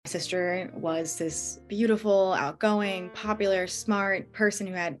sister was this beautiful, outgoing, popular, smart person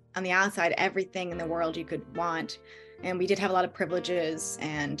who had on the outside everything in the world you could want. And we did have a lot of privileges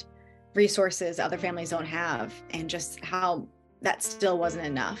and resources other families don't have, and just how that still wasn't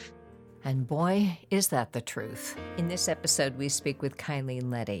enough. And boy, is that the truth. In this episode, we speak with Kylie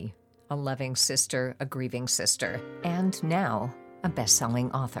Leddy, a loving sister, a grieving sister, and now a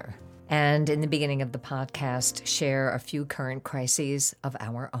best-selling author. And in the beginning of the podcast, share a few current crises of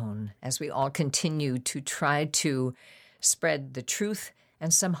our own as we all continue to try to spread the truth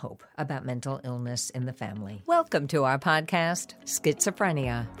and some hope about mental illness in the family. Welcome to our podcast,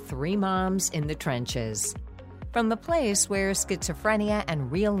 Schizophrenia, Three Moms in the Trenches. From the place where schizophrenia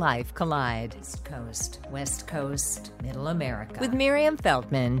and real life collide. East Coast, West Coast, Middle America. With Miriam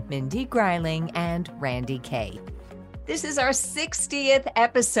Feldman, Mindy Greiling, and Randy Kay. This is our 60th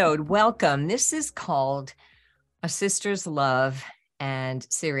episode. Welcome. This is called A Sister's Love and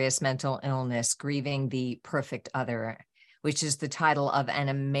Serious Mental Illness, Grieving the Perfect Other, which is the title of an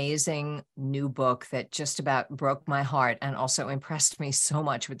amazing new book that just about broke my heart and also impressed me so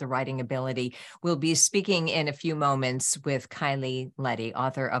much with the writing ability. We'll be speaking in a few moments with Kylie Leddy,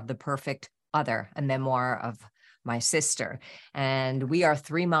 author of The Perfect Other, a memoir of my sister. And we are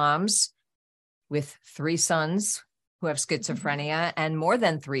three moms with three sons who have schizophrenia and more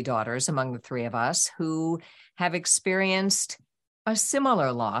than three daughters among the three of us who have experienced a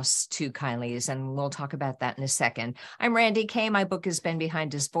similar loss to Kylie's, and we'll talk about that in a second. I'm Randy Kay. My book is Ben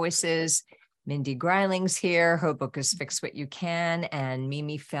Behind His Voices. Mindy Greiling's here. Her book is Fix What You Can, and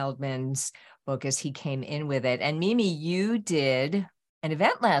Mimi Feldman's book is He Came In With It. And Mimi, you did an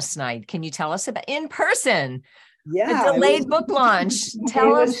event last night. Can you tell us about in person? Yeah, a delayed book launch.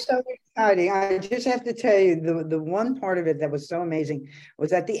 Tell us. It was so exciting. I just have to tell you, the one part of it that was so amazing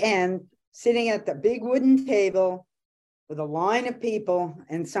was at the end, sitting at the big wooden table with a line of people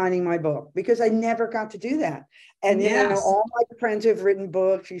and signing my book, because I never got to do that. And Yes. you know, all my friends have written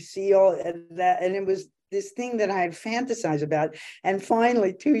books. You see all that, and it was this thing that I had fantasized about. And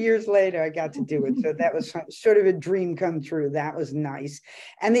finally, 2 years later, I got to do it. So that was sort of a dream come true. That was nice.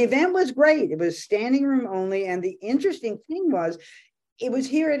 And the event was great. It was standing room only. And the interesting thing was, it was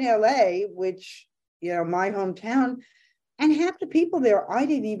here in LA, which, you know, my hometown, and half the people there I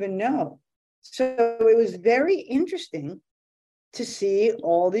didn't even know. So it was very interesting to see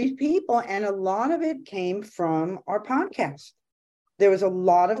all these people. And a lot of it came from our podcast. There was a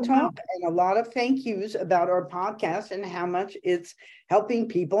lot of talk and a lot of thank yous about our podcast and how much it's helping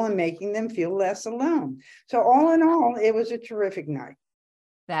people and making them feel less alone. So all in all, it was a terrific night.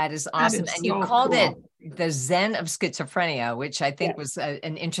 That is awesome. That is and you so called cool. it The Zen of Schizophrenia, which I think Yeah. was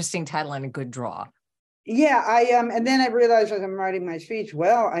an interesting title and a good draw. Yeah, and then I realized as I'm writing my speech,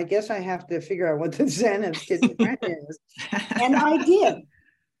 well, I guess I have to figure out what the Zen of schizophrenia is. And I did.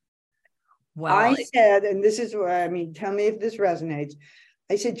 Well, I said, and this is what I mean, tell me if this resonates.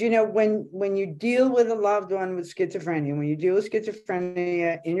 I said, you know, when you deal with a loved one with schizophrenia, when you deal with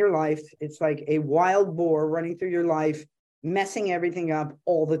schizophrenia in your life, it's like a wild boar running through your life, messing everything up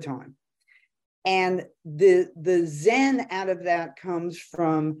all the time. And the Zen out of that comes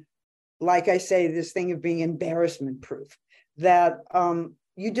from, like I say, this thing of being embarrassment proof, that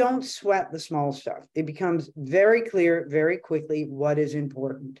you don't sweat the small stuff. It becomes very clear very quickly what is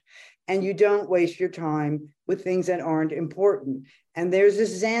important. And you don't waste your time with things that aren't important. And there's a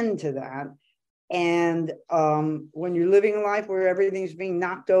Zen to that. And when you're living a life where everything's being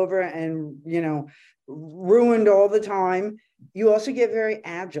knocked over and, you know, ruined all the time, you also get very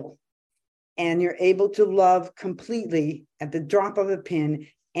agile. And you're able to love completely at the drop of a pin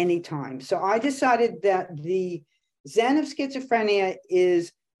anytime. So I decided that the Zen of schizophrenia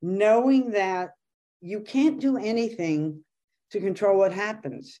is knowing that you can't do anything to control what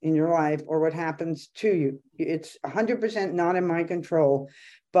happens in your life or what happens to you. It's 100% not in my control,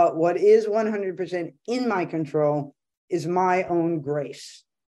 but what is 100% in my control is my own grace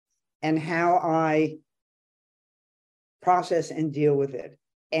and how I process and deal with it.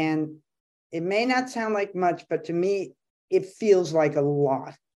 And it may not sound like much, but to me, it feels like a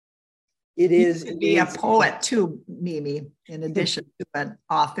lot. It is. You could be a poet too, Mimi, in addition to an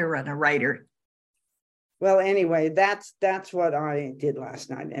author and a writer. Well, anyway, that's what I did last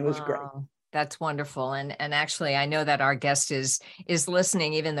night. It was great. That's wonderful. And actually, I know that our guest is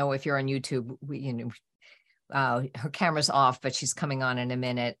listening, even though if you're on YouTube, her camera's off, but she's coming on in a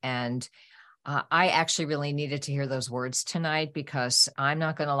minute. And I actually really needed to hear those words tonight, because I'm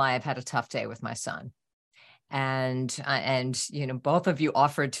not going to lie, I've had a tough day with my son. And you know, both of you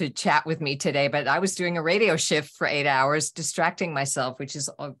offered to chat with me today, but I was doing a radio shift for 8 hours, distracting myself, which is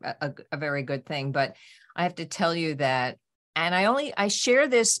a very good thing. But I have to tell you that And I share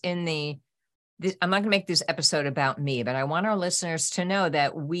this I'm not going to make this episode about me, but I want our listeners to know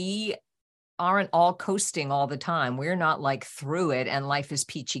that we aren't all coasting all the time. We're not like through it and life is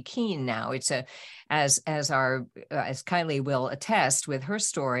peachy keen now. It's as Kylie will attest with her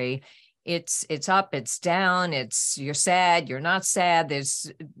story, it's up, it's down, you're sad, you're not sad.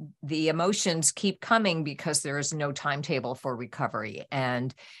 The emotions keep coming because there is no timetable for recovery.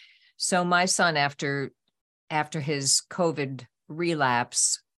 And so my son, after his COVID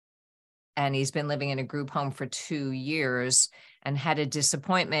relapse, and he's been living in a group home for 2 years and had a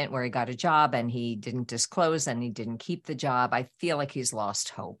disappointment where he got a job and he didn't disclose and he didn't keep the job. I feel like he's lost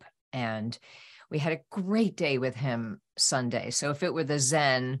hope. And we had a great day with him Sunday. So if it were the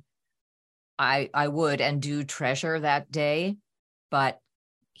Zen, I would and do treasure that day. But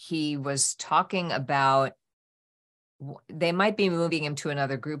he was talking about they might be moving him to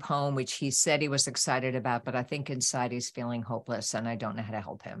another group home, which he said he was excited about, but I think inside he's feeling hopeless and I don't know how to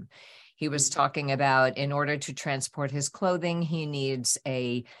help him. He was talking about in order to transport his clothing, he needs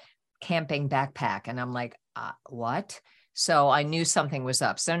a camping backpack. And I'm like, what? So I knew something was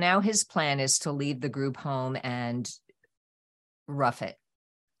up. So now his plan is to leave the group home and rough it,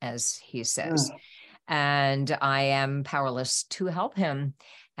 as he says. And I am powerless to help him.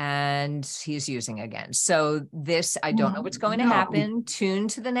 And he's using again. So this, I don't know what's going to happen. Tune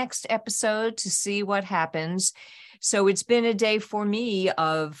to the next episode to see what happens. So it's been a day for me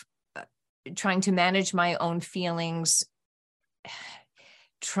of trying to manage my own feelings,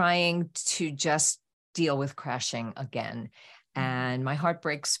 trying to just deal with crashing again. And my heart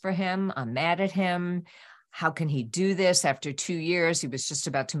breaks for him. I'm mad at him. How can he do this after 2 years? He was just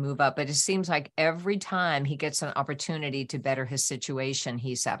about to move up, but it seems like every time he gets an opportunity to better his situation,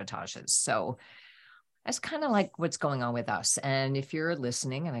 he sabotages. So that's kind of like what's going on with us. And if you're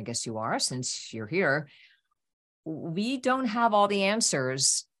listening, and I guess you are, since you're here, we don't have all the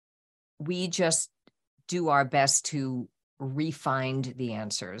answers. We just do our best to refine the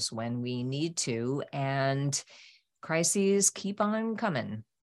answers when we need to. And crises keep on coming.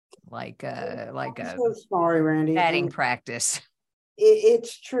 Like a so sorry, Randy. batting practice.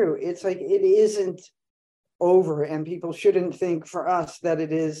 It's true. It's like it isn't over, and people shouldn't think for us that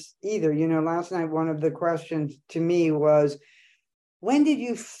it is either. You know, last night one of the questions to me was, when did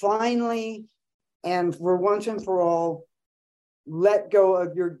you finally, and for once and for all, let go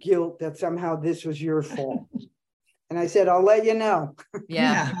of your guilt that somehow this was your fault? And I said, I'll let you know.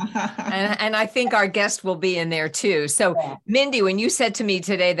 Yeah. And I think our guest will be in there too. So Mindy, when you said to me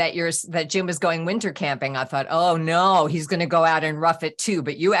today that Jim was going winter camping, I thought, oh no, he's going to go out and rough it too.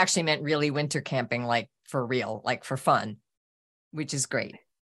 But you actually meant really winter camping, like for real, like for fun, which is great.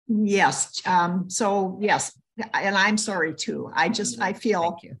 Yes. So yes. And I'm sorry too. I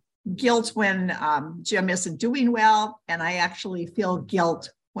feel guilt when Jim isn't doing well. And I actually feel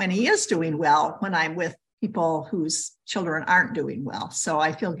guilt when he is doing well, when I'm with people whose children aren't doing well. So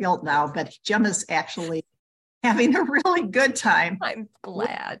I feel guilt now, but Jim is actually having a really good time. I'm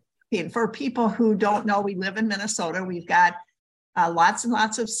glad. For people who don't know, we live in Minnesota. We've got lots and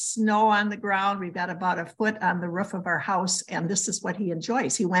lots of snow on the ground. We've got about a foot on the roof of our house, and this is what he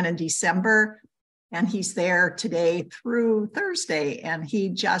enjoys. He went in December, and he's there today through Thursday, and he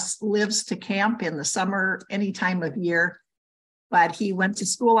just lives to camp in the summer, any time of year. But he went to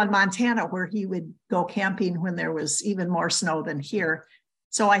school in Montana where he would go camping when there was even more snow than here.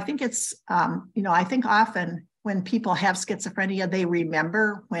 So I think it's, I think often when people have schizophrenia, they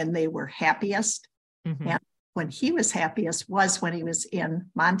remember when they were happiest. Mm-hmm. And when he was happiest was when he was in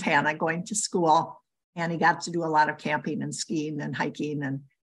Montana going to school, and he got to do a lot of camping and skiing and hiking. And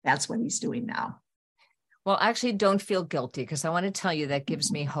that's what he's doing now. Well, actually, don't feel guilty, because I want to tell you that gives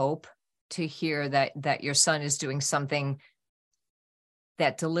me hope to hear that your son is doing something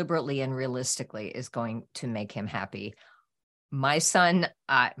that deliberately and realistically is going to make him happy. My son,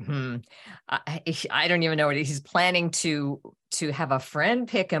 I don't even know what he's planning to have a friend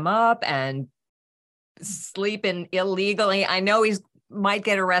pick him up and sleep in illegally. I know he's might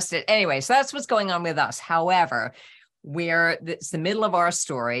get arrested. Anyway, so that's what's going on with us. However, it's the middle of our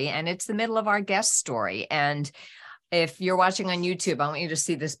story, and it's the middle of our guest story. And if you're watching on YouTube, I want you to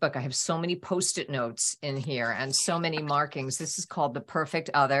see this book. I have so many Post-it notes in here and so many markings. This is called The Perfect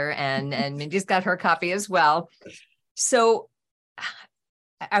Other, and Mindy's got her copy as well. So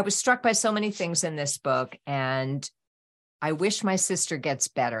I was struck by so many things in this book, and I wish my sister gets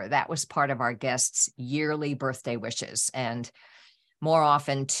better. That was part of our guests' yearly birthday wishes, and more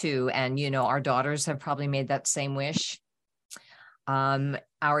often too. And, our daughters have probably made that same wish.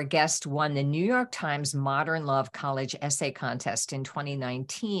 Our guest won the New York Times Modern Love College Essay Contest in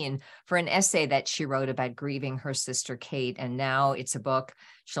 2019 for an essay that she wrote about grieving her sister, Kate. And now it's a book.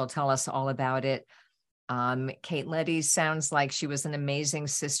 She'll tell us all about it. Kate Leddy sounds like she was an amazing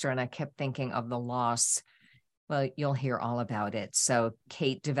sister, and I kept thinking of the loss. Well, you'll hear all about it. So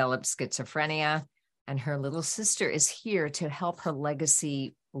Kate developed schizophrenia, and her little sister is here to help her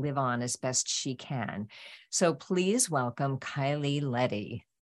legacy live on as best she can. So please welcome Kylie Leddy.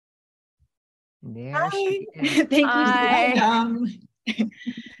 There Hi. she is. Thank Hi. you.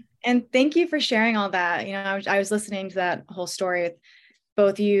 And thank you for sharing all that. You know, I was listening to that whole story with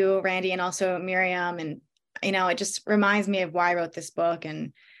both you, Randy, and also Miriam. And, you know, it just reminds me of why I wrote this book.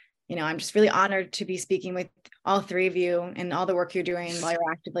 And, you know, I'm just really honored to be speaking with all three of you and all the work you're doing while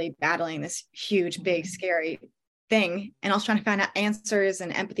you're actively battling this huge, big, scary thing. And also trying to find out answers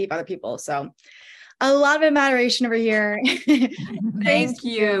and empathy for other people. So a lot of admiration over here. Thank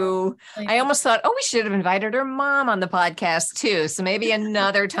you. I almost thought, we should have invited her mom on the podcast too. So maybe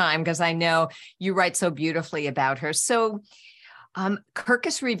another time, because I know you write so beautifully about her. So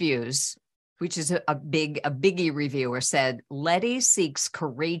Kirkus Reviews, which is a biggie reviewer, said, Leddy seeks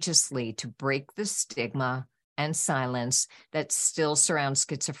courageously to break the stigma and silence that still surrounds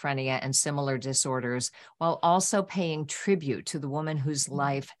schizophrenia and similar disorders, while also paying tribute to the woman whose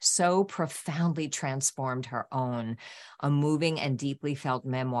life so profoundly transformed her own, a moving and deeply felt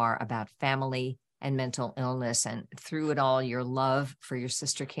memoir about family and mental illness. And through it all, your love for your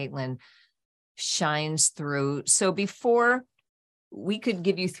sister, Caitlin, shines through. So before we could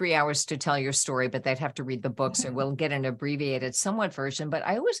give you 3 hours to tell your story, but they'd have to read the books, or we'll get an abbreviated somewhat version. But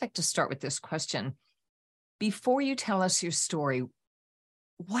I always like to start with this question. Before you tell us your story,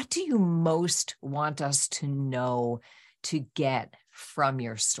 what do you most want us to know, to get from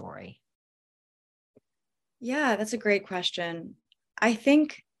your story? Yeah, that's a great question. I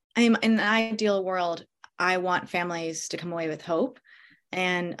think in an ideal world, I want families to come away with hope.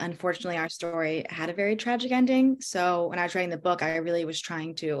 And unfortunately, our story had a very tragic ending. So when I was writing the book, I really was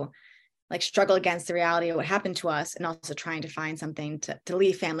trying to struggle against the reality of what happened to us, and also trying to find something to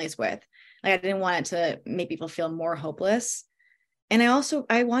leave families with. Like, I didn't want it to make people feel more hopeless. And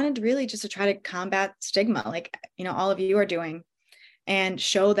I wanted really just to try to combat stigma, like, you know, all of you are doing, and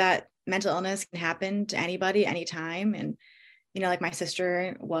show that mental illness can happen to anybody, anytime. And, you know, like, my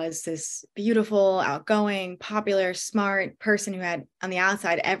sister was this beautiful, outgoing, popular, smart person who had on the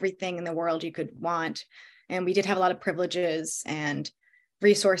outside everything in the world you could want. And we did have a lot of privileges and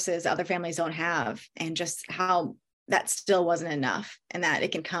resources other families don't have, and just how that still wasn't enough, and that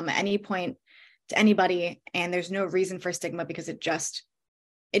it can come at any point to anybody. And there's no reason for stigma, because it just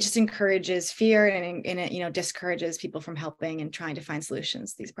encourages fear, and it, you know, discourages people from helping and trying to find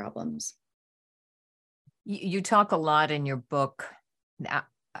solutions to these problems. You talk a lot in your book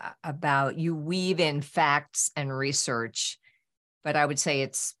about, you weave in facts and research, but I would say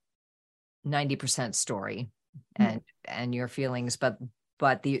it's 90% story and your feelings, but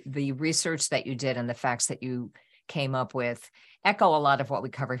the research that you did and the facts that you came up with echo a lot of what we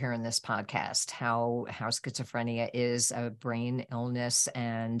cover here in this podcast, how schizophrenia is a brain illness,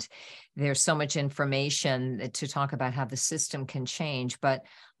 and there's so much information to talk about how the system can change. But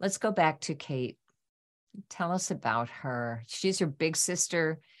let's go back to Kate. Tell us about her. She's your big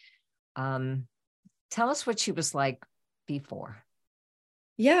sister. Tell us what she was like before.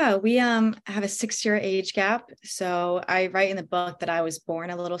 Yeah, we have a 6-year age gap. So I write in the book that I was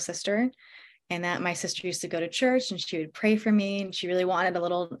born a little sister, and that my sister used to go to church and she would pray for me. And she really wanted a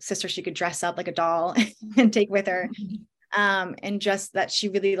little sister she could dress up like a doll and take with her. And just that she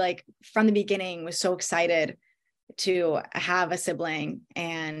really, like, from the beginning was so excited to have a sibling,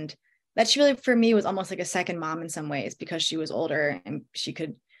 and that she really, for me, was almost like a second mom in some ways, because she was older and she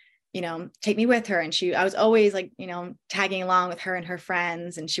could, you know, take me with her. And I was always, like, you know, tagging along with her and her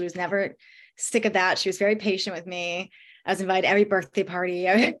friends. And she was never sick of that. She was very patient with me. I was invited to every birthday party.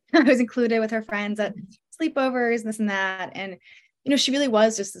 I was included with her friends at sleepovers and this and that. And, you know, she really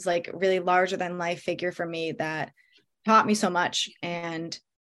was just this, like, really larger than life figure for me that taught me so much. And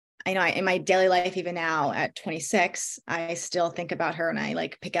I know in my daily life, even now at 26, I still think about her, and I,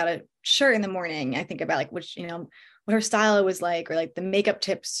 like, pick out a shirt in the morning. I think about, like, which, you know, what her style was like, or, like, the makeup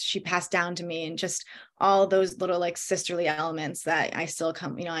tips she passed down to me, and just all those little, like, sisterly elements that I still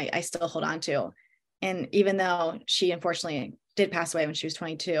I still hold on to. And even though she unfortunately did pass away when she was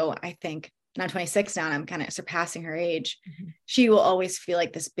 22, I think, and I'm 26 now, and I'm kind of surpassing her age, she will always feel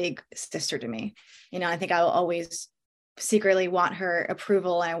like this big sister to me. You know, I think I will always secretly want her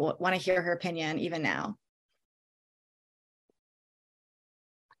approval, and I want to hear her opinion even now.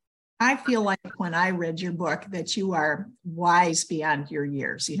 I feel like when I read your book that you are wise beyond your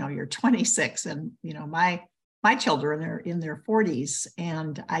years. You're 26 and, my children are in their 40s.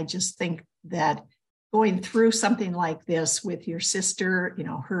 And I just think that going through something like this with your sister,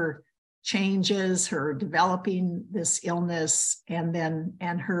 her changes, her developing this illness, and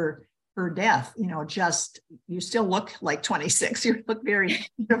her death, you still look like 26. You look very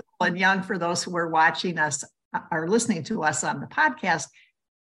beautiful and young for those who are watching us or listening to us on the podcast.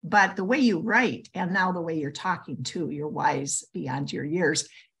 But the way you write and now the way you're talking too, you're wise beyond your years.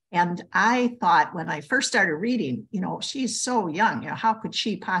 And I thought when I first started reading, she's so young, how could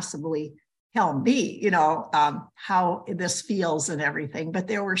she possibly tell me, how this feels and everything. But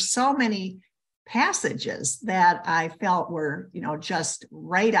there were so many passages that I felt were, just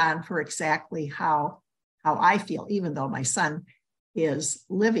right on for exactly how I feel, even though my son is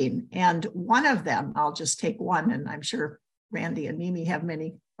living. And one of them, I'll just take one, and I'm sure Randy and Mimi have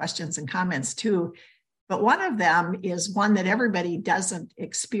many questions and comments too. But one of them is one that everybody doesn't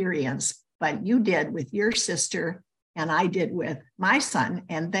experience, but you did with your sister and I did with my son.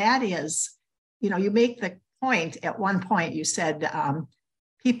 And that is, you make the point at one point, you said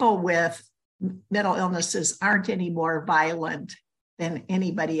people with mental illnesses aren't any more violent than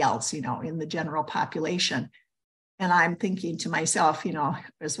anybody else, in the general population. And I'm thinking to myself,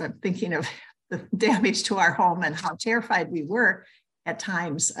 as I'm thinking of the damage to our home and how terrified we were at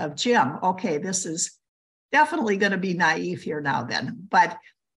times of Jim. Okay, this is definitely going to be naive here now then. But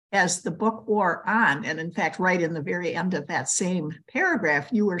as the book wore on, and in fact, right in the very end of that same paragraph,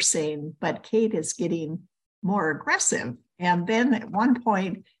 you were saying, but Kate is getting more aggressive. And then at one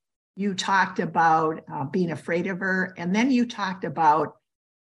point, you talked about being afraid of her. And then you talked about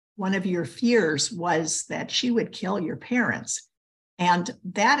one of your fears was that she would kill your parents. And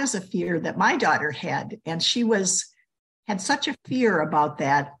that is a fear that my daughter had. And she had such a fear about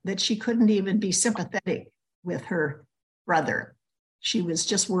that she couldn't even be sympathetic with her brother. She was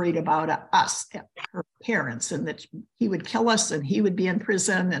just worried about us, her parents, and that he would kill us and he would be in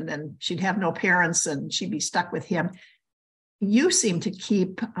prison and then she'd have no parents and she'd be stuck with him. You seem to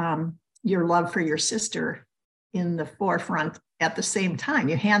keep your love for your sister in the forefront at the same time.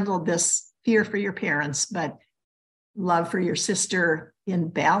 You handled this fear for your parents, but love for your sister in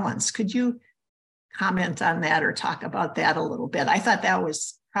balance. Could you comment on that or talk about that a little bit? I thought that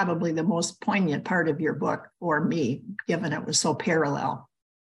was probably the most poignant part of your book for me, given it was so parallel.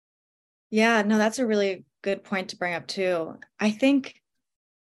 Yeah, no, that's a really good point to bring up too. I think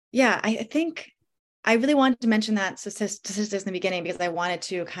I really wanted to mention that statistics in the beginning because I wanted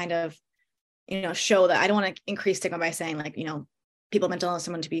to kind of, show that I don't want to increase stigma by saying like, people with mental illness,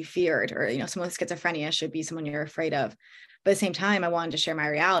 someone to be feared, or, someone with schizophrenia should be someone you're afraid of. But at the same time, I wanted to share my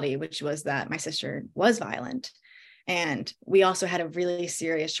reality, which was that my sister was violent. And we also had a really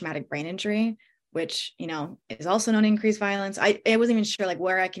serious traumatic brain injury, which, is also known to increase violence. I wasn't even sure like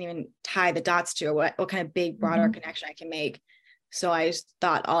where I can even tie the dots to or what kind of big, broader connection I can make. So I just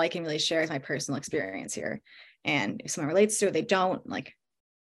thought all I can really share is my personal experience here. And if someone relates to it, they don't, like,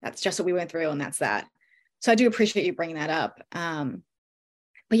 that's just what we went through and that's that. So I do appreciate you bringing that up.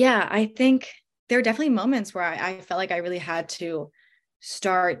 But yeah, I think there are definitely moments where I felt like I really had to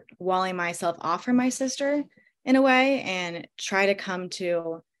start walling myself off from my sister in a way and try to come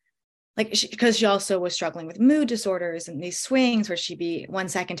to because she also was struggling with mood disorders and these swings where she'd be 1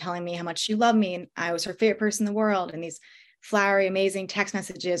 second telling me how much she loved me and I was her favorite person in the world, and these flowery, amazing text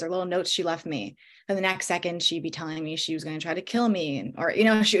messages or little notes she left me. And the next second she'd be telling me she was going to try to kill me,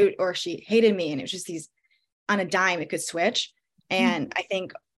 or she hated me. And it was just these on a dime, it could switch. And I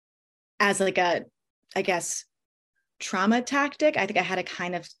think as like a, I guess, trauma tactic, I think I had to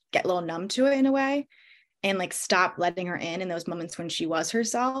kind of get a little numb to it in a way and like stop letting her in those moments when she was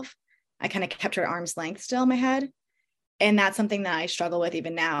herself. I kind of kept her at arm's length still in my head. And that's something that I struggle with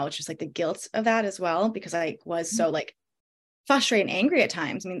even now, which is like the guilt of that as well, because I was so like frustrated and angry at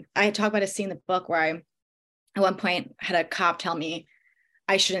times. I mean, I talk about a scene in the book where I, at one point, had a cop tell me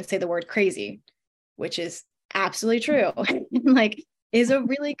I shouldn't say the word crazy, which is absolutely true. Like, is a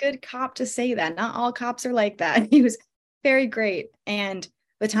really good cop to say that. Not all cops are like that. He was very great. And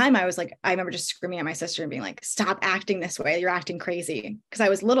the time I was like, I remember just screaming at my sister and being like, stop acting this way. You're acting crazy. Because I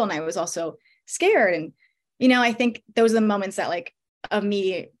was little and I was also scared. And, I think those are the moments that like of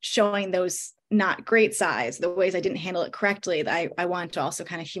me showing those not great sides, the ways I didn't handle it correctly, that I wanted to also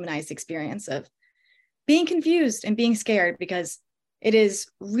kind of humanize the experience of being confused and being scared, because it is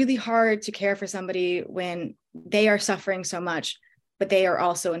really hard to care for somebody when they are suffering so much, but they are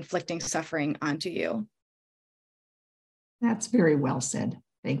also inflicting suffering onto you. That's very well said.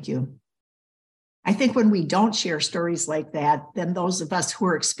 Thank you. I think when we don't share stories like that, then those of us who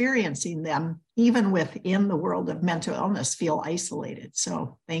are experiencing them, even within the world of mental illness, feel isolated.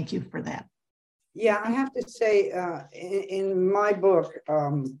 So thank you for that. Yeah, I have to say, in my book,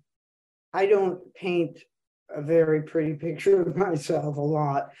 I don't paint a very pretty picture of myself a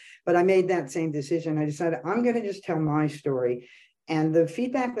lot, but I made that same decision. I decided I'm going to just tell my story. And the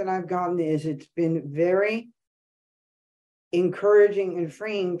feedback that I've gotten is it's been very encouraging and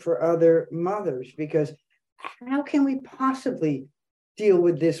freeing for other mothers, because how can we possibly deal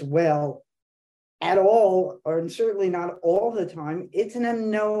with this well at all, or certainly not all the time? It's an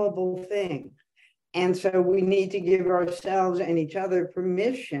unknowable thing. And so we need to give ourselves and each other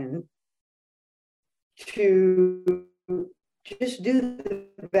permission to just do the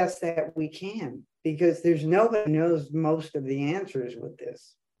best that we can, because there's nobody knows most of the answers with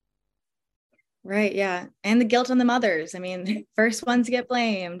this. Right. Yeah. And the guilt on the mothers. I mean, first ones to get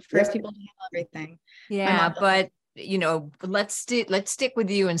blamed, first people to handle everything. Yeah. But, let's stick with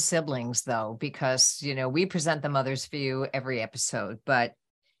you and siblings though, because, we present the mother's view every episode, but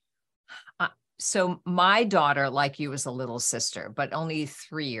so my daughter, like you, was a little sister, but only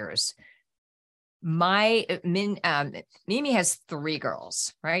 3 years. Mimi has 3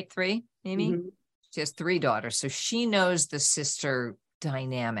 girls, right? 3, Mimi? Mm-hmm. She has 3 daughters. So she knows the sister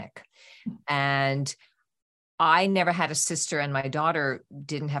dynamic. And I never had a sister, and my daughter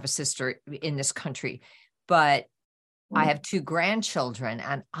didn't have a sister in this country, but I have 2 grandchildren,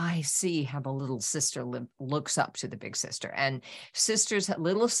 and I see how the little sister looks up to the big sister. And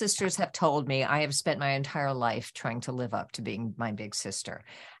little sisters have told me I have spent my entire life trying to live up to being my big sister.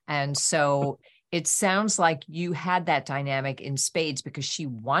 And so it sounds like you had that dynamic in spades, because she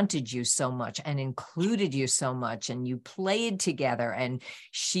wanted you so much and included you so much, and you played together and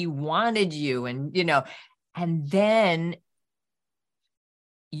she wanted you, and, and then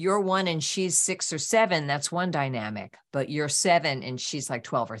you're 1 and she's 6 or 7. That's one dynamic, but you're 7 and she's like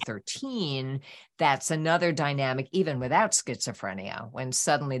 12 or 13. That's another dynamic, even without schizophrenia, when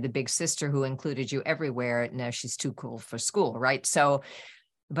suddenly the big sister who included you everywhere, now she's too cool for school. Right. So,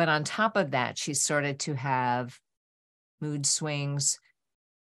 but on top of that, she started to have mood swings,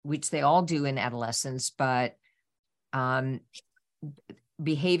 which they all do in adolescence, but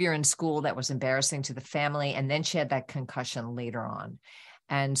behavior in school that was embarrassing to the family. And then she had that concussion later on.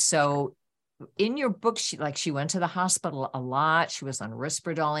 And so in your book, she went to the hospital a lot. She was on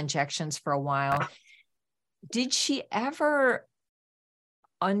Risperdal injections for a while. Did she ever,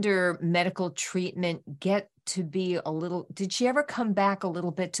 under medical treatment, get to be did she ever come back a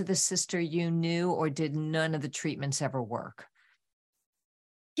little bit to the sister you knew, or did none of the treatments ever work?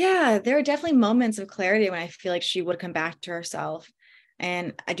 Yeah, there are definitely moments of clarity when I feel like she would come back to herself.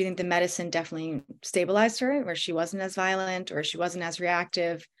 And I do think the medicine definitely stabilized her, where she wasn't as violent or she wasn't as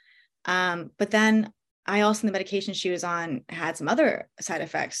reactive. But then I also, the medication she was on had some other side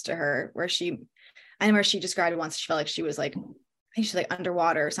effects to her, where I remember she described it once, she felt like she was like, I think she's like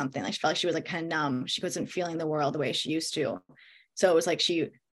underwater or something. Like she felt like she was like kind of numb. She wasn't feeling the world the way she used to. So it was like she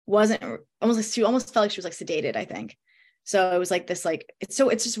almost felt like she was like sedated, I think. So it was like this, like, it's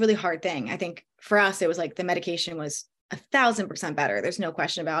just a really hard thing. I think for us, it was like the medication was 1,000% better. There's no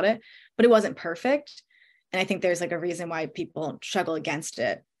question about it, but it wasn't perfect. And I think there's like a reason why people struggle against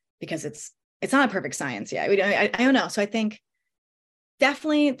it, because it's not a perfect science. Yeah. I don't know. So I think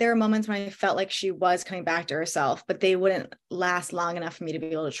definitely there are moments when I felt like she was coming back to herself, but they wouldn't last long enough for me to be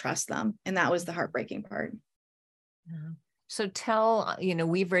able to trust them. And that was the heartbreaking part. So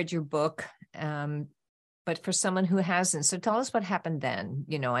we've read your book, but for someone who hasn't, so tell us what happened then.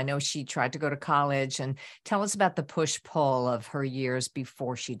 I know she tried to go to college, and tell us about the push-pull of her years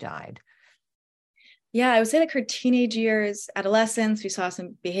before she died. Yeah, I would say like her teenage years, adolescence, we saw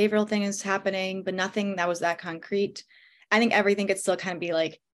some behavioral things happening, but nothing that was that concrete. I think everything could still kind of be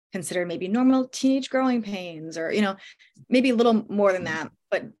like considered maybe normal teenage growing pains, or, maybe a little more than that,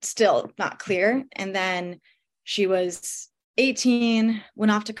 but still not clear. And then she was 18,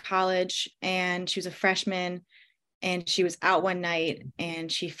 went off to college, and she was a freshman, and she was out one night and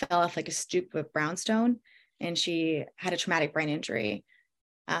she fell off like a stoop of brownstone, and she had a traumatic brain injury.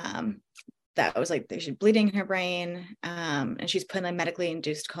 That was like, she's bleeding in her brain, and she's put in a medically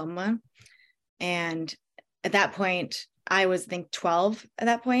induced coma. And at that point, I was, I think, 12 at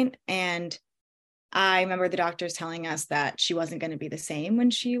that point. And I remember the doctors telling us that she wasn't going to be the same when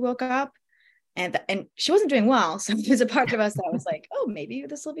she woke up. And she wasn't doing well. So there's a part of us that was like, oh, maybe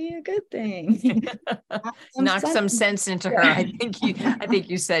this will be a good thing. Knock some sense into her. I think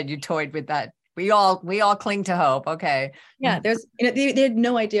you said you toyed with that. We all cling to hope. Okay. Yeah. There's, they had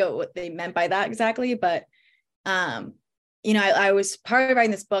no idea what they meant by that exactly. But I was part of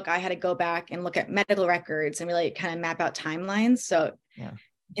writing this book. I had to go back and look at medical records and really kind of map out timelines. So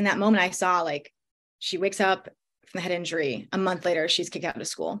in that moment, I saw like she wakes up from the head injury. A month later, she's kicked out of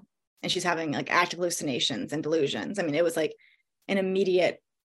school and she's having like active hallucinations and delusions. I mean, it was like an immediate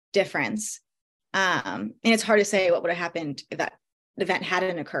difference. And it's hard to say what would have happened if that event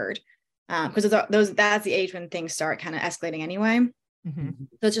hadn't occurred. Because that's the age when things start kind of escalating anyway. Mm-hmm.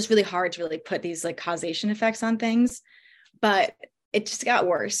 So it's just really hard to really put these like causation effects on things. But it just got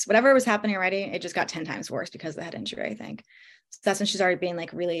worse. Whatever was happening already, it just got 10 times worse because of the head injury, I think. So that's when she started being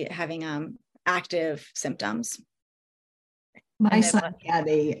like really having active symptoms. My son had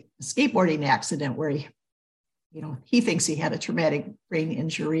a skateboarding accident where he thinks he had a traumatic brain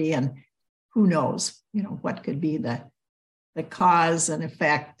injury, and who knows, what could be the cause and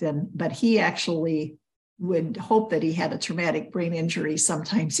effect. But he actually would hope that he had a traumatic brain injury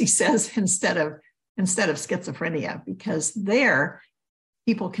sometimes, he says, instead of schizophrenia, because there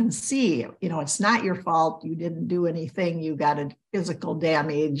people can see, it's not your fault. You didn't do anything. You got a physical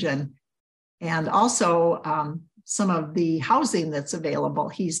damage. And also some of the housing that's available,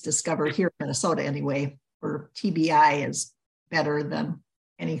 he's discovered here in Minnesota anyway, for TBI is better than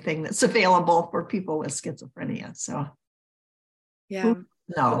anything that's available for people with schizophrenia. So, yeah.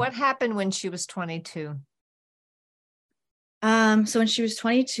 No. What happened when she was 22? So when she was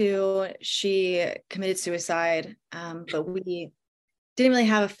 22, she committed suicide. But we didn't really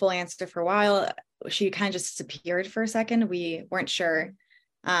have a full answer for a while. She kind of just disappeared for a second. We weren't sure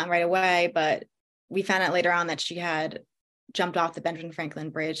right away, but we found out later on that she had jumped off the Benjamin Franklin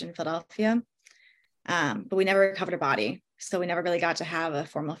Bridge in Philadelphia. But we never recovered her body. So we never really got to have a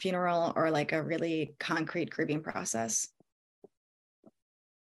formal funeral or like a really concrete grieving process.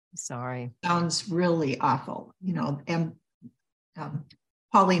 Sorry. Sounds really awful, and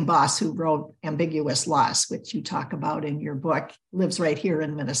Pauline Boss, who wrote Ambiguous Loss, which you talk about in your book, lives right here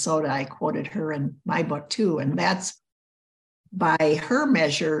in Minnesota. I quoted her in my book too. And that's, by her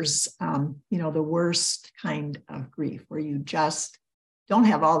measures, the worst kind of grief, where you just don't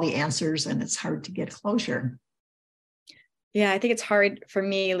have all the answers and it's hard to get closure. Yeah, I think it's hard for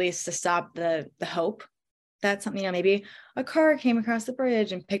me, at least, to stop the hope that something, maybe a car came across the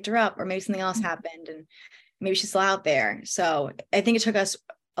bridge and picked her up, or maybe something else happened and maybe she's still out there. So I think it took us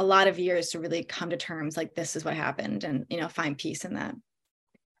a lot of years to really come to terms like this is what happened and, find peace in that.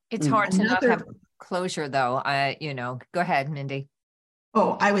 It's hard to not have closure though. Go ahead, Mindy.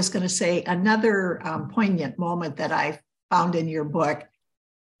 Oh, I was going to say another poignant moment that I found in your book,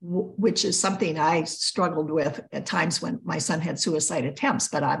 which is something I struggled with at times when my son had suicide attempts,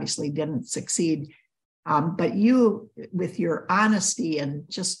 but obviously didn't succeed. But you, with your honesty and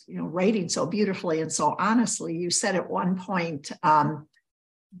just, writing so beautifully and so honestly, you said at one point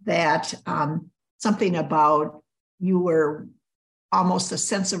that something about you were almost a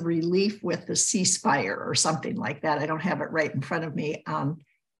sense of relief with the ceasefire or something like that. I don't have it right in front of me.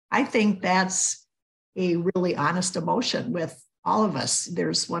 I think that's a really honest emotion with all of us.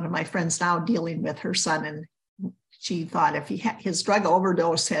 There's one of my friends now dealing with her son, and she thought if his drug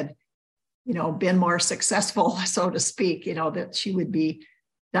overdose had been more successful, so to speak, that she would be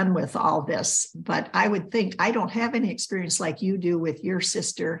done with all this. But I would think, I don't have any experience like you do with your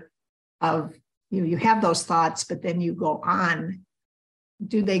sister of, you have those thoughts, but then you go on.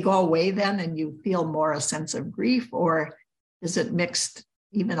 Do they go away then and you feel more a sense of grief, or is it mixed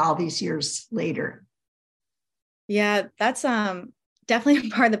even all these years later? Yeah, that's definitely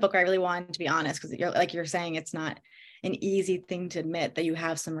part of the book where I really wanted to be honest, because you're saying, it's not an easy thing to admit that you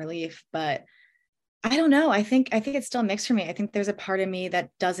have some relief, but I don't know. I think it's still mixed for me. I think there's a part of me that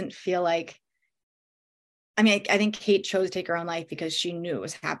doesn't feel like, I think Kate chose to take her own life because she knew it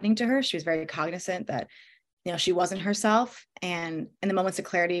was happening to her. She was very cognizant that, she wasn't herself. And in the moments of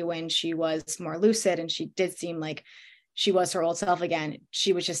clarity, when she was more lucid and she did seem like she was her old self again,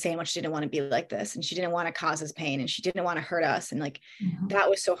 she was just saying what she didn't want to be like this. And she didn't want to cause us pain and she didn't want to hurt us. And that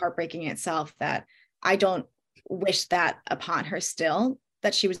was so heartbreaking in itself that I don't wish that upon her still,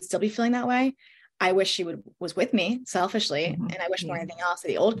 that she would still be feeling that way. I wish she was with me selfishly. And I wish more than anything else that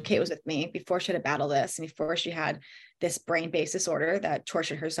the old Kate was with me before she had to battle this and before she had this brain-based disorder that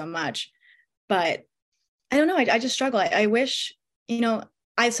tortured her so much. But I don't know. I just struggle. I wish,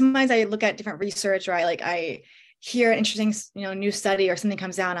 sometimes I look at different research, or I hear an interesting, new study or something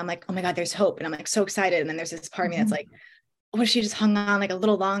comes out and I'm like, oh my God, there's hope. And I'm like so excited. And then there's this part of me that's like, what if she just hung on like a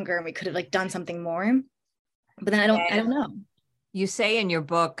little longer and we could have done something more? But then I don't know. You say in your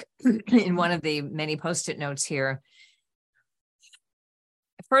book, in one of the many Post-it notes here,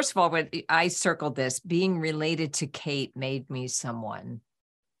 first of all, when I circled this, being related to Kate made me someone.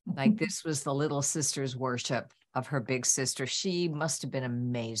 Like this was the little sister's worship of her big sister. She must have been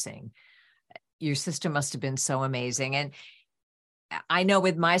amazing. Your sister must have been so amazing. And I know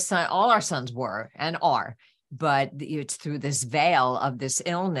with my son, all our sons were and are, but it's through this veil of this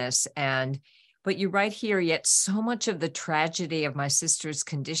illness. But you're right here, yet so much of the tragedy of my sister's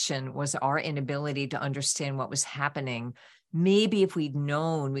condition was our inability to understand what was happening. Maybe if we'd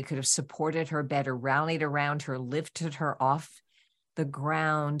known, we could have supported her better, rallied around her, lifted her off the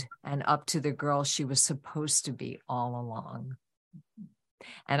ground and up to the girl she was supposed to be all along.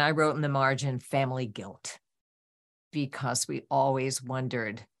 And I wrote in the margin, family guilt, because we always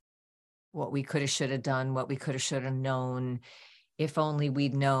wondered what we could have, should have done, what we could have, should have known. If only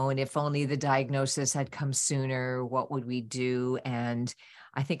we'd known, if only the diagnosis had come sooner, what would we do? And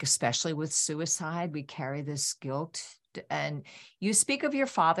I think especially with suicide, we carry this guilt. And you speak of your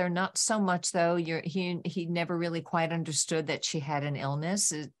father, not so much though. He never really quite understood that she had an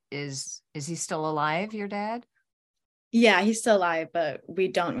illness. Is he still alive, your dad? Yeah, he's still alive, but we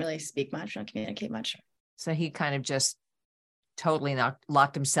don't really speak much, don't communicate much. So he kind of just totally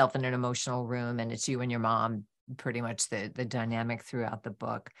locked himself in an emotional room, and it's you and your mom, pretty much the dynamic throughout the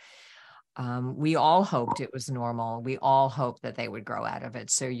book. We all hoped it was normal. We all hoped that they would grow out of it.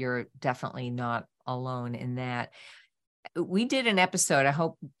 So you're definitely not alone in that. We did an episode, I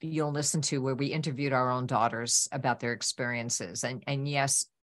hope you'll listen to, where we interviewed our own daughters about their experiences. And yes,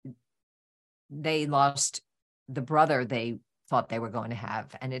 they lost the brother they thought they were going to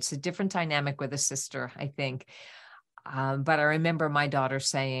have. And it's a different dynamic with a sister, I think. But I remember my daughter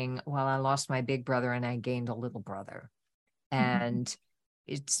saying, well, I lost my big brother and I gained a little brother. And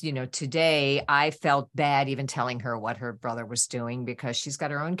it's, today I felt bad even telling her what her brother was doing, because she's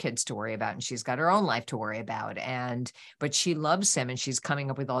got her own kids to worry about and she's got her own life to worry about. But she loves him and she's coming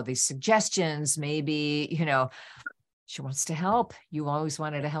up with all these suggestions. Maybe, she wants to help. You always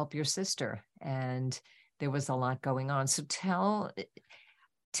wanted to help your sister. And there was a lot going on. So tell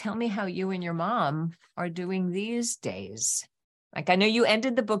me how you and your mom are doing these days. Like, I know you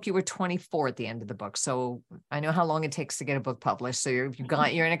ended the book, you were 24 at the end of the book. So I know how long it takes to get a book published. So you're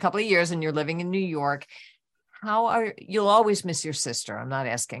in a couple of years and you're living in New York. You'll always miss your sister. I'm not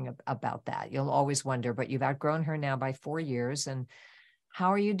asking about that. You'll always wonder, but you've outgrown her now by 4 years. And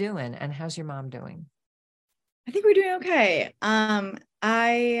how are you doing? And how's your mom doing? I think we're doing okay.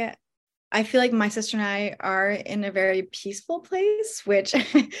 I feel like my sister and I are in a very peaceful place, which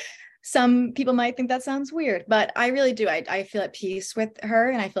some people might think that sounds weird, but I really do. I feel at peace with her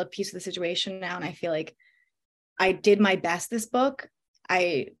and I feel at peace with the situation now. And I feel like I did my best this book.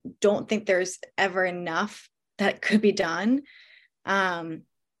 I don't think there's ever enough that could be done. But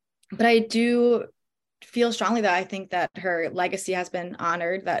I do feel strongly that I think that her legacy has been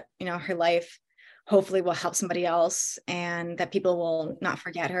honored, that, her life hopefully will help somebody else and that people will not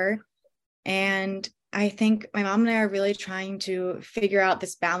forget her. And I think my mom and I are really trying to figure out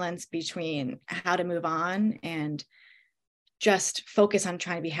this balance between how to move on and just focus on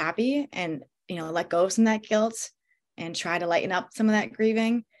trying to be happy and, let go of some of that guilt and try to lighten up some of that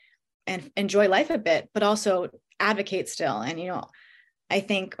grieving and enjoy life a bit, but also advocate still. And, I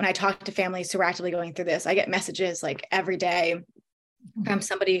think when I talk to families who are actively going through this, I get messages like every day from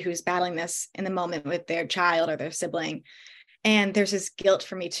somebody who's battling this in the moment with their child or their sibling. And there's this guilt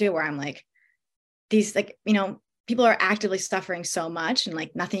for me too, where I'm like, people are actively suffering so much and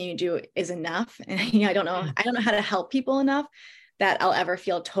like nothing you do is enough. And, I don't know how to help people enough that I'll ever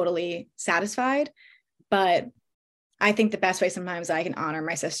feel totally satisfied. But I think the best way sometimes I can honor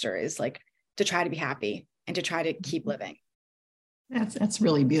my sister is like to try to be happy and to try to keep living. That's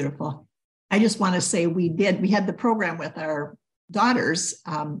really beautiful. I just want to say we had the program with our daughters.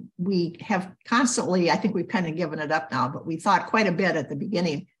 We have constantly, I think we've kind of given it up now, but we thought quite a bit at the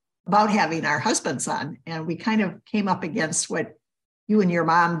beginning about having our husbands on. And we kind of came up against what you and your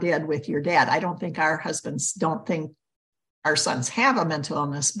mom did with your dad. I don't think our husbands don't think our sons have a mental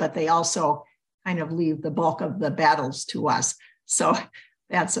illness, but they also kind of leave the bulk of the battles to us. So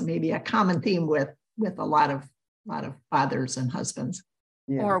that's maybe a common theme with a lot of fathers and husbands.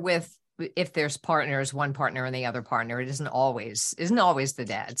 Yeah. Or if there's partners, one partner and the other partner, it isn't always the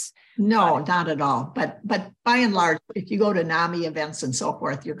dads. No, not at all. But by and large, if you go to NAMI events and so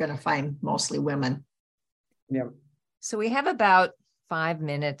forth, you're going to find mostly women. Yeah. So we have about 5,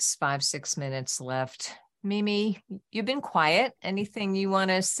 6 minutes left. Mimi, you've been quiet. Anything you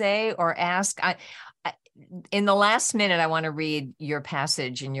want to say or ask? In the last minute, I want to read your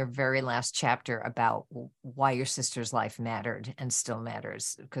passage in your very last chapter about why your sister's life mattered and still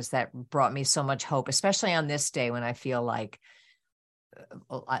matters, because that brought me so much hope, especially on this day when I feel like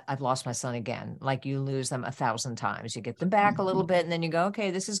I've lost my son again. Like you lose them 1,000 times. You get them back a little bit and then you go,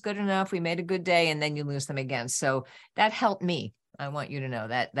 okay, this is good enough. We made a good day. And then you lose them again. So that helped me. I want you to know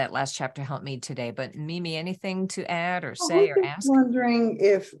that that last chapter helped me today. But Mimi, anything to add or say or ask? Wondering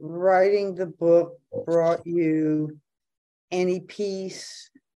if writing the book brought you any peace,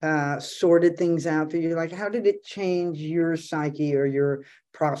 sorted things out for you. Like, how did it change your psyche or your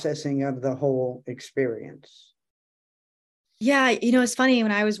processing of the whole experience? Yeah, it's funny,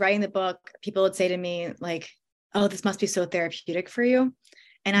 when I was writing the book, people would say to me like, oh, this must be so therapeutic for you.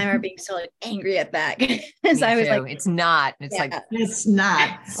 And I remember being so angry at that. Because I was like, it's not. It's like, it's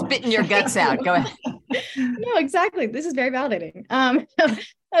not. Spitting your guts out. Go ahead. No, exactly. This is very validating. I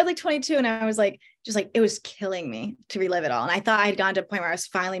was like 22 and I was like, just like, it was killing me to relive it all. And I thought I had gone to a point where I was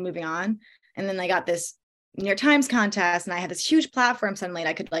finally moving on. And then I got this New York Times contest and I had this huge platform suddenly, and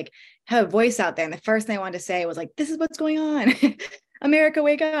I could like have a voice out there. And the first thing I wanted to say was like, this is what's going on. America,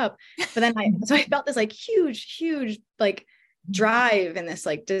 wake up. But then I felt this like huge like drive and this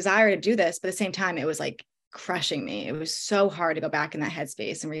like desire to do this. But at the same time, it was like crushing me. It was so hard to go back in that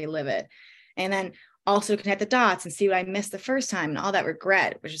headspace and relive it. And then also connect the dots and see what I missed the first time, and all that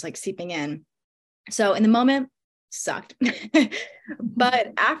regret was just like seeping in. So in the moment, sucked.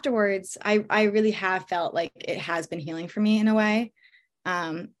 But afterwards, I really have felt like it has been healing for me in a way.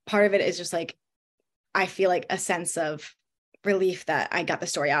 Part of it is just like, I feel like a sense of relief that I got the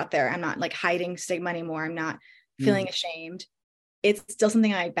story out there. I'm not like hiding stigma anymore. I'm not feeling ashamed. It's still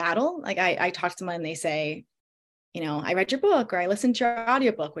something I battle. Like I talk to someone and they say, I read your book, or I listened to your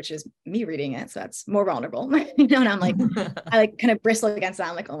audiobook, which is me reading it. So that's more vulnerable, and I'm like, I like kind of bristle against that.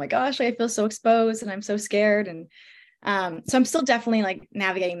 I'm like, oh my gosh, I feel so exposed and I'm so scared. And so I'm still definitely like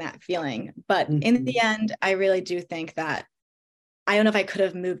navigating that feeling. But in the end, I really do think that I don't know if I could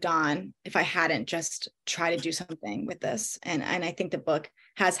have moved on if I hadn't just tried to do something with this. And I think the book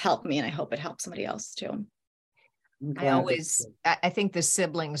has helped me, and I hope it helps somebody else too. I think the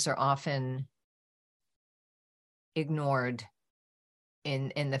siblings are often ignored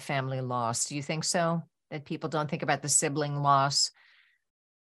in the family loss. Do you think so? That people don't think about the sibling loss?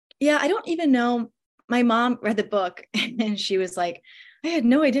 Yeah, I don't even know. My mom read the book and she was like, I had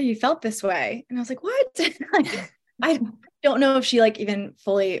no idea you felt this way. And I was like, what? I don't know if she like even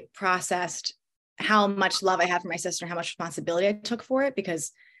fully processed how much love I had for my sister and how much responsibility I took for it,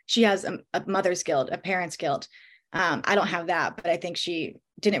 because she has a mother's guilt, a parent's guilt. I don't have that, but I think she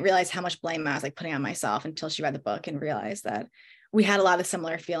didn't realize how much blame I was like putting on myself until she read the book and realized that we had a lot of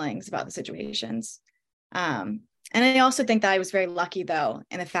similar feelings about the situations. And I also think that I was very lucky though,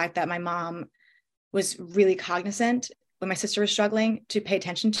 in the fact that my mom was really cognizant when my sister was struggling to pay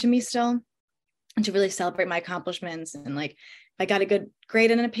attention to me still, and to really celebrate my accomplishments. And like, if I got a good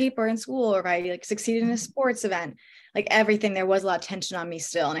grade in a paper in school, or if I like succeeded in a sports event, like everything, there was a lot of tension on me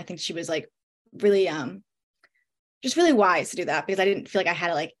still. And I think she was like really, just really wise to do that, because I didn't feel like I had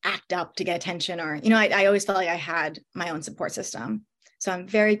to like act up to get attention, or, I always felt like I had my own support system. So I'm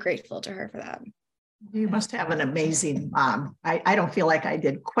very grateful to her for that. You must have an amazing mom. I don't feel like I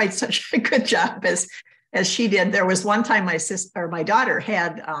did quite such a good job as she did. There was one time my daughter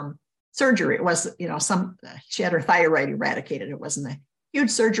had surgery. It was, she had her thyroid eradicated. It wasn't a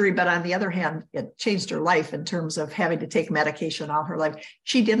huge surgery, but on the other hand, it changed her life in terms of having to take medication all her life.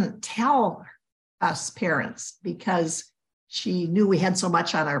 She didn't tell us parents because she knew we had so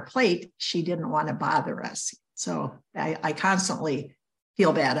much on our plate. She didn't want to bother us. So I constantly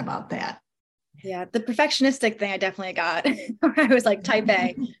feel bad about that. Yeah, the perfectionistic thing I definitely got. I was like type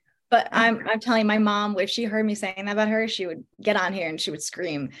A. But I'm telling you, my mom, if she heard me saying that about her, she would get on here and she would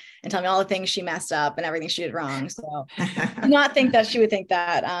scream and tell me all the things she messed up and everything she did wrong. So I do not think that she would think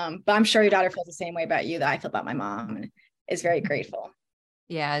that. But I'm sure your daughter feels the same way about you that I feel about my mom, and is very grateful.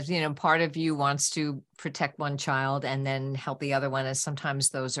 Yeah, part of you wants to protect one child and then help the other one, as sometimes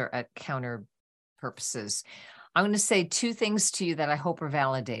those are at counter purposes. I'm going to say two things to you that I hope are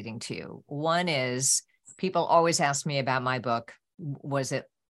validating to you. One is, people always ask me about my book. Was it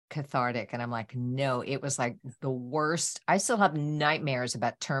cathartic? And I'm like, no, it was like the worst. I still have nightmares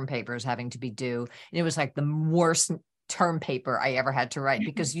about term papers having to be due. And it was like the worst term paper I ever had to write,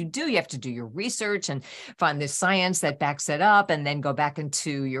 because you have to do your research and find the science that backs it up, and then go back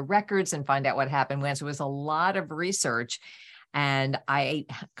into your records and find out what happened when. So it was a lot of research. And I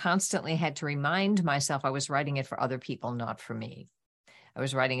constantly had to remind myself I was writing it for other people, not for me. I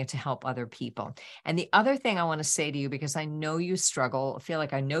was writing it to help other people. And the other thing I want to say to you, because I know you struggle, I feel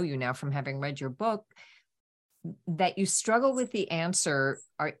like I know you now from having read your book, that you struggle with the answer,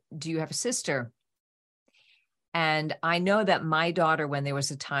 do you have a sister? And I know that my daughter, when there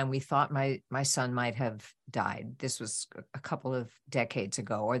was a time we thought my son might have died, this was a couple of decades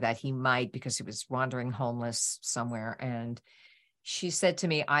ago, or that he might because he was wandering homeless somewhere. And she said to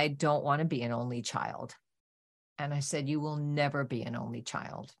me, I don't want to be an only child. And I said, you will never be an only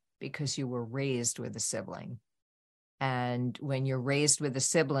child because you were raised with a sibling. And when you're raised with a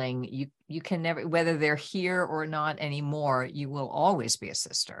sibling, you can never, whether they're here or not anymore, you will always be a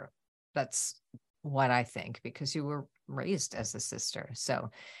sister. That's what I think, because you were raised as a sister. So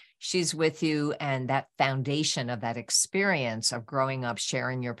she's with you, and that foundation of that experience of growing up,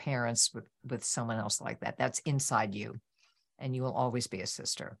 sharing your parents with someone else like that, that's inside you, and you will always be a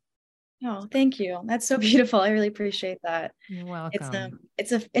sister. Oh, thank you. That's so beautiful. I really appreciate that. You're welcome.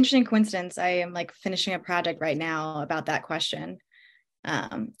 It's an interesting coincidence. I am like finishing a project right now about that question.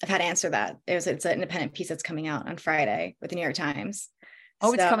 I've had to answer that. It's an independent piece that's coming out on Friday with the New York Times.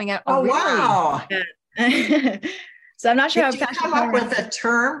 Oh, it's coming out. Oh, really? wow. Yeah. So I'm not sure. Did you come up with a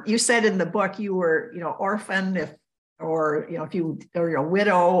term? You said in the book you were, orphan, if you or you're a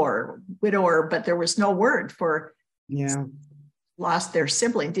widow or widower, but there was no word for lost their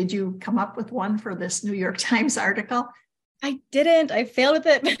sibling. Did you come up with one for this New York Times article? I didn't. I failed with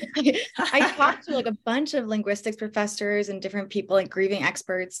it. I talked to like a bunch of linguistics professors and different people, like grieving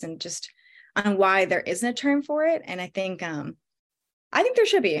experts, and just on why there isn't a term for it. And I think there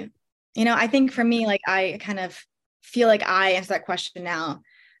should be. I think for me, like I kind of feel like I answer that question now,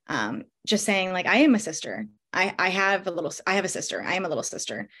 just saying like I am a sister. I have a sister. I am a little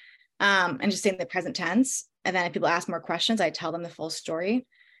sister, and just saying the present tense. And then if people ask more questions, I tell them the full story,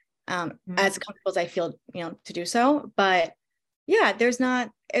 as comfortable as I feel, to do so. But yeah, it's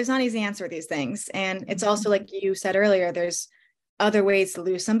not an easy answer with these things. And it's also like you said earlier, there's other ways to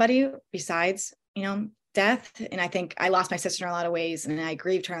lose somebody besides, death. And I think I lost my sister in a lot of ways, and I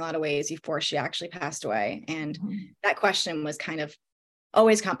grieved her in a lot of ways before she actually passed away. And that question was kind of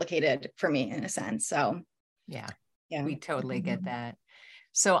always complicated for me in a sense. So yeah, we totally get that.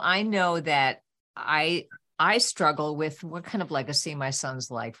 So I know that I struggle with what kind of legacy my son's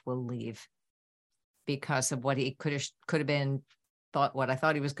life will leave because of what he could have been, what I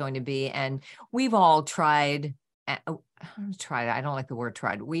thought he was going to be. And we've all tried. I don't like the word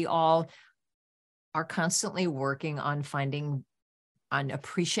tried. We all are constantly working on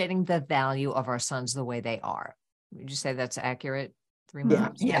appreciating the value of our sons the way they are. Would you say that's accurate? 3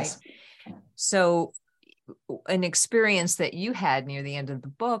 months? Yeah, yes. Right? So an experience that you had near the end of the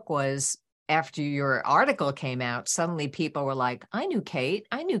book was after your article came out, suddenly people were like, I knew Kate.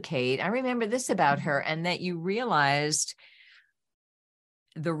 I remember this about her. And that you realized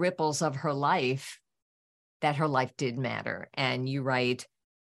the ripples of her life, that her life did matter. And you write,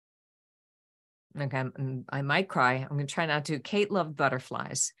 okay, I might cry. I'm going to try not to. Kate loved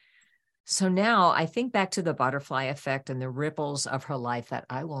butterflies. So now I think back to the butterfly effect and the ripples of her life that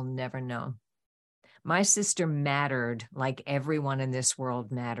I will never know. My sister mattered like everyone in this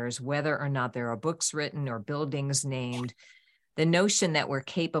world matters, whether or not there are books written or buildings named. The notion that we're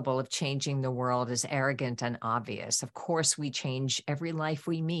capable of changing the world is arrogant and obvious. Of course, we change every life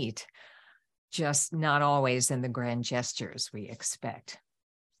we meet, just not always in the grand gestures we expect.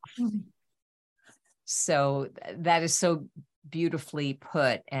 So that is so beautifully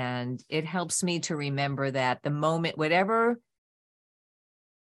put. And it helps me to remember that the moment, whenever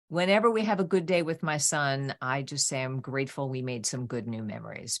we have a good day with my son, I just say I'm grateful we made some good new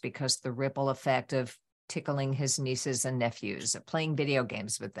memories, because the ripple effect of tickling his nieces and nephews, playing video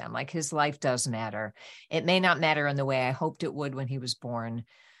games with them, like his life does matter. It may not matter in the way I hoped it would when he was born,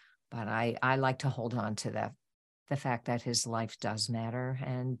 but I like to hold on to that, the fact that his life does matter,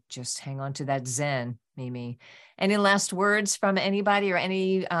 and just hang on to that zen. Mimi, any last words from anybody or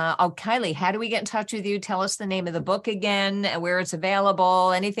Kylie, how do we get in touch with you? Tell us the name of the book again, where it's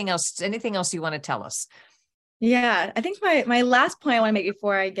available, anything else you want to tell us? Yeah, I think my last point I want to make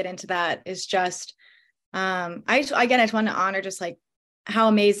before I get into that is just, I just want to honor just like how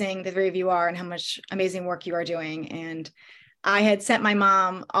amazing the three of you are and how much amazing work you are doing. And I had sent my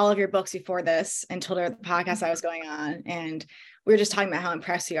mom all of your books before this and told her the podcast I was going on. And we were just talking about how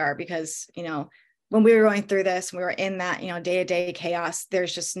impressed we are because, when we were going through this, we were in that, day-to-day chaos.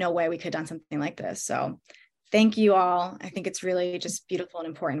 There's just no way we could have done something like this. So thank you all. I think it's really just beautiful and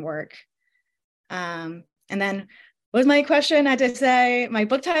important work. And then what was my question? I had to say my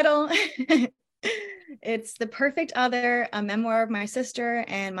book title. It's The Perfect Other, a memoir of my sister.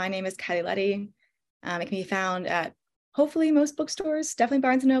 And my name is Kylie Letty. It can be found at hopefully most bookstores, definitely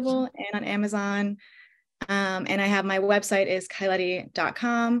Barnes & Noble and on Amazon. And I have my website is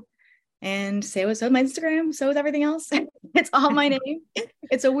kyletty.com. And so is my Instagram. So is everything else. It's all my name.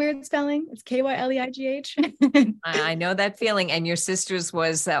 It's a weird spelling. It's Kyleigh. I know that feeling. And your sister's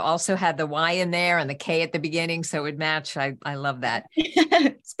was also had the Y in there and the K at the beginning, so it would match. I love that.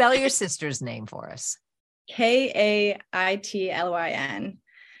 Spell your sister's name for us. Kaitlyn. Okay.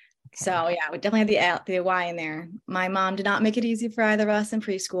 So yeah, we definitely have the Y in there. My mom did not make it easy for either of us in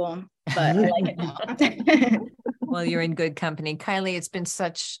preschool, but I like it now. Well, you're in good company. Kylie, it's been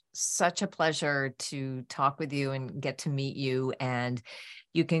such a pleasure to talk with you and get to meet you. And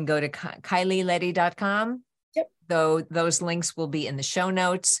you can go to KylieLeddy.com. Yep. Though those links will be in the show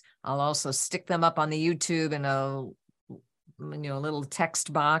notes. I'll also stick them up on the YouTube in a little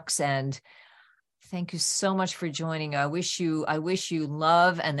text box. And thank you so much for joining. I wish you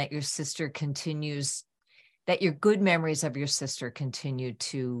love, and that your sister continues, that your good memories of your sister continue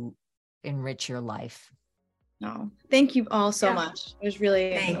to enrich your life. No, thank you all so much. It was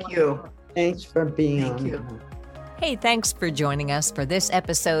really Thank you. Thanks for being Thank on. you. Hey, thanks for joining us for this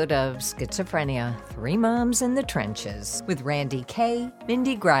episode of Schizophrenia, Three Moms in the Trenches with Randye Kaye,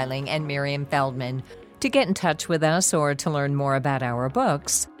 Mindy Greiling, and Miriam Feldman. To get in touch with us or to learn more about our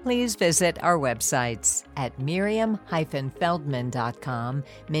books, please visit our websites at miriam-feldman.com,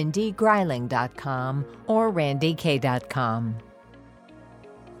 mindygreiling.com, or randyekaye.com.